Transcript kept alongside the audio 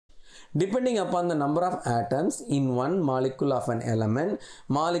Depending upon the number of atoms in one molecule of an element,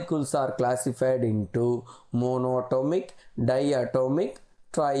 molecules are classified into monoatomic, diatomic,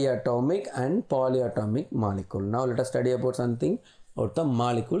 triatomic and polyatomic molecule. Now let us study about something about the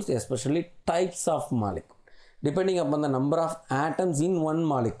molecules, especially types of molecule. Depending upon the number of atoms in one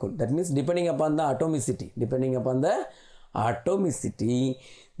molecule, that means depending upon the atomicity,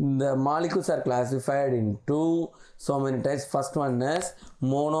 the molecules are classified into so many types. First one is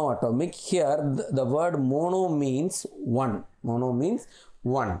monoatomic. Here the word mono means one. Mono means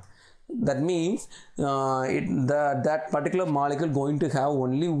one. That means that particular molecule going to have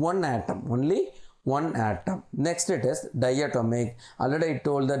only one atom. Next it is diatomic. Already I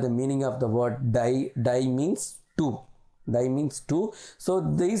told that the meaning of the word di means two. So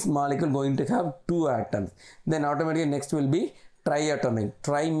this molecule going to have two atoms. Then automatically next will be triatomic.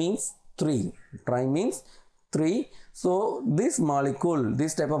 Tri means three. So this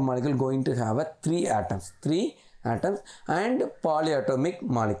type of molecule going to have three atoms. And polyatomic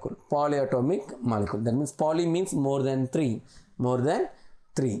molecule. That means poly means more than three.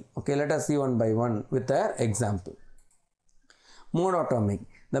 Okay, let us see one by one with an example. Monoatomic.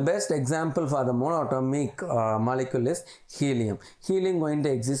 The best example for the monoatomic molecule is helium. Helium going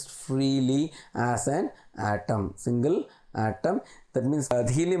to exist freely as an atom, single atom. That means the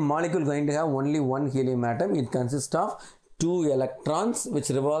helium molecule going to have only one helium atom. It consists of two electrons which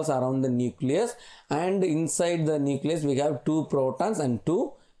revolves around the nucleus, and inside the nucleus we have two protons and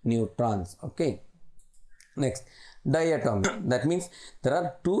two neutrons. Okay. Next, diatomic. That means there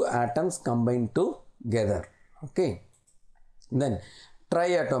are two atoms combined together. Okay. Then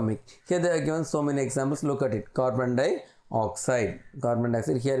triatomic. Here they are given so many examples. Look at it. Carbon dioxide.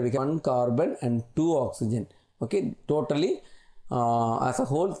 Here we have one carbon and two oxygen. Okay. Totally as a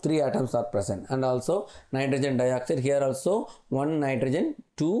whole 3 atoms are present. And also nitrogen dioxide. Here also one nitrogen,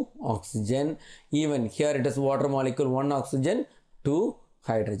 2 oxygen. Even here it is water molecule, 1 oxygen, 2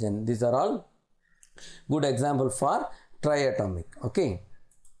 hydrogen. These are all good example for triatomic. Okay.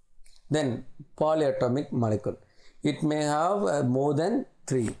 Then polyatomic molecule. It may have more than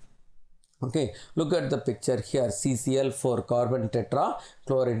 3. Okay, look at the picture here. CCl4, carbon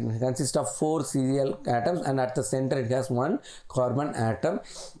tetrachloride. It consists of 4 Cl atoms, and at the center it has one carbon atom.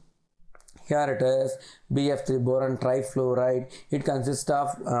 Here it is BF3, boron trifluoride. It consists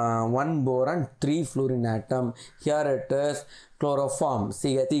of 1 boron, 3 fluorine atom. Here it is chloroform,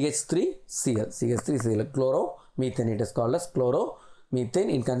 CH3Cl, chloromethane. It is called as chloromethane.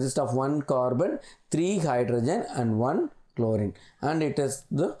 It consists of 1 carbon, 3 hydrogen and 1 chlorine, and it is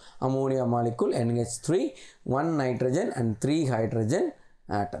the ammonia molecule, NH3, 1 nitrogen and 3 hydrogen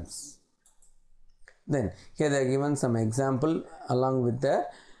atoms. Then here they are given some example along with the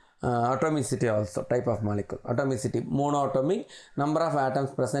atomicity also, type of molecule. Atomicity, monoatomic, number of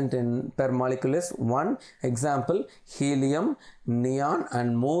atoms present in per molecule is 1. Example, helium, neon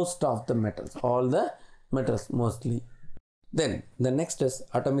and most of the metals, all the metals mostly. Then the next is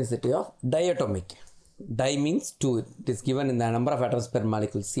atomicity of diatomic. Di means 2. It is given in the number of atoms per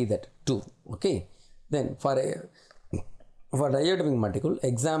molecule. See that 2. Okay. Then for diatomic molecule,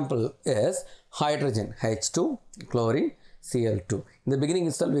 example is hydrogen, H2, chlorine, Cl2. In the beginning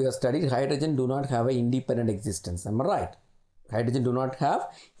itself we have studied hydrogen do not have an independent existence. Am I right? Hydrogen do not have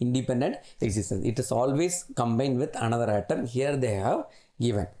independent existence. It is always combined with another atom. Here they have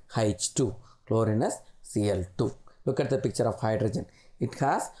given H2, chlorine as Cl2. Look at the picture of hydrogen. It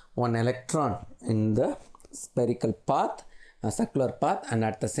has 1 electron in the spherical path, a circular path, and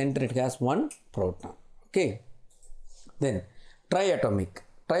at the center it has 1 proton. Okay. Then triatomic.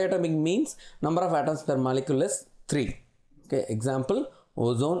 Triatomic means number of atoms per molecule is 3. Okay. Example,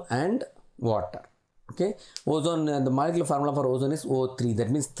 ozone and water. Okay. Ozone, the molecular formula for ozone is O3.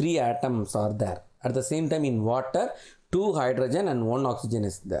 That means 3 atoms are there. At the same time in water, 2 hydrogen and 1 oxygen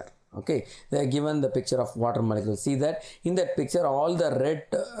is there. Okay, they are given the picture of water molecule. See that in that picture all the red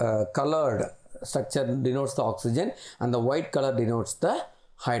colored structure denotes the oxygen and the white color denotes the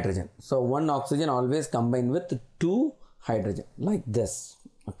hydrogen. So 1 oxygen always combined with 2 hydrogen like this.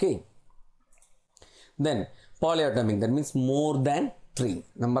 Okay. Then polyatomic, that means more than 3.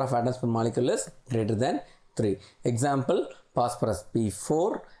 Number of atoms per molecule is greater than 3. Example, phosphorus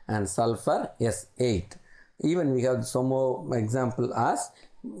P4 and sulfur S8. Even we have some more example as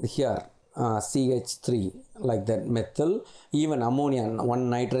here CH3 like that, methyl, even ammonia, 1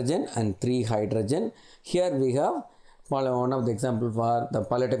 nitrogen and 3 hydrogen. Here we have one of the example for the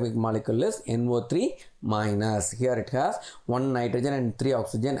polyatomic molecule is NO3 minus. Here it has 1 nitrogen and 3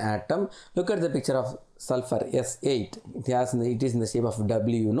 oxygen atom. Look at the picture of sulfur S8. It is in the shape of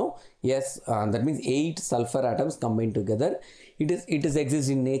W, you know. Yes, that means 8 sulfur atoms combined together. it is exists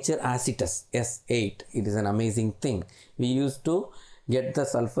in nature as it is S8. It is an amazing thing. We used to get the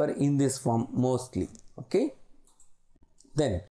sulfur in this form mostly. Okay, then